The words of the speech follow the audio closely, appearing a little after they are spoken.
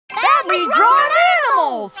badly drawn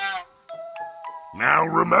animals! Now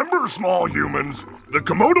remember, small humans, the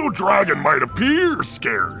Komodo dragon might appear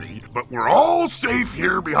scary, but we're all safe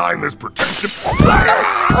here behind this protective...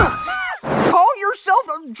 Call yourself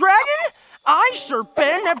a dragon? I, Sir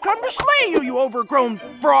Ben, have come to slay you, you overgrown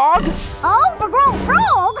frog! Overgrown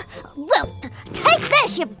frog? Well, take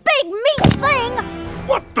this, you big meat thing!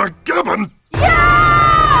 What the gibbon?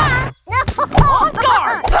 Yeah! On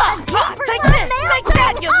guard! Take this! Take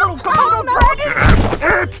that, you little Komodo dragon! That's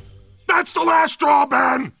it! That's the last straw,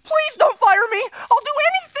 Ben! Please don't fire me! I'll do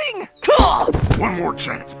anything! One more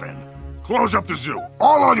chance, Ben. Close up the zoo,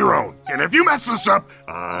 all on your own. And if you mess this up,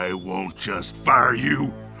 I won't just fire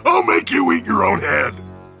you. I'll make you eat your own head.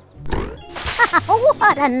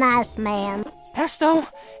 What a nice man. Pesto,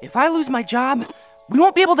 if I lose my job, we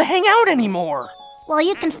won't be able to hang out anymore. Well,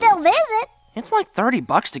 you can still visit. It's like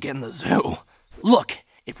 $30 to get in the zoo. Look,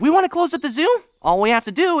 if we want to close up the zoo, all we have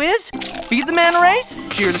to do is feed the manta rays,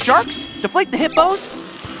 shear the sharks, deflate the hippos,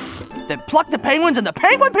 then pluck the penguins in the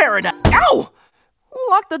penguin paradise. Ow!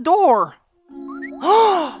 Lock the door.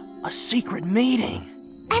 A secret meeting.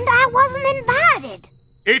 And I wasn't invited.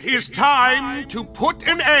 It is time to put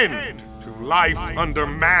an end to life under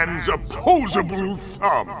man's opposable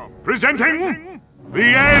thumb. Presenting the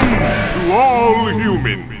end to all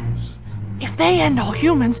humans. If they end all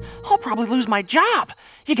humans, I'll probably lose my job.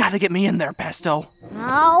 You gotta get me in there, Pesto.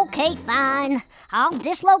 Okay, fine. I'll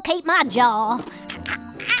dislocate my jaw.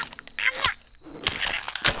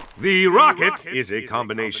 The rocket is a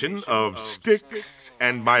combination of sticks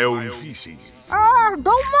and my own feces. Don't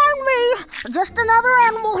mind me. Just another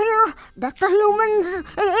animal here. That the humans,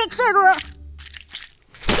 etc.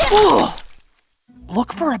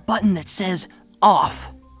 Look for a button that says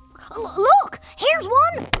off. Look, here's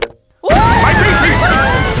one. My feces!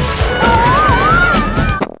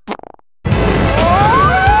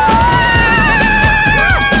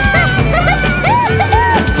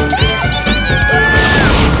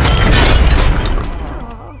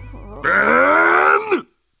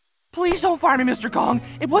 Please don't fire me, Mr. Kong.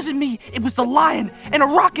 It wasn't me. It was the lion and a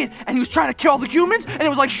rocket, and he was trying to kill the humans, and it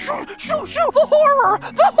was like, shoo, shoo, shoo, the horror,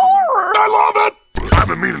 the horror! I love it! I've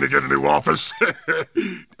been meaning to get a new office.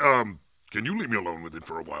 Can you leave me alone with it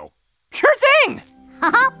for a while? Sure thing!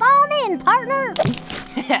 Hop on in, partner.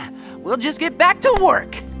 Yeah, we'll just get back to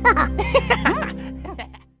work.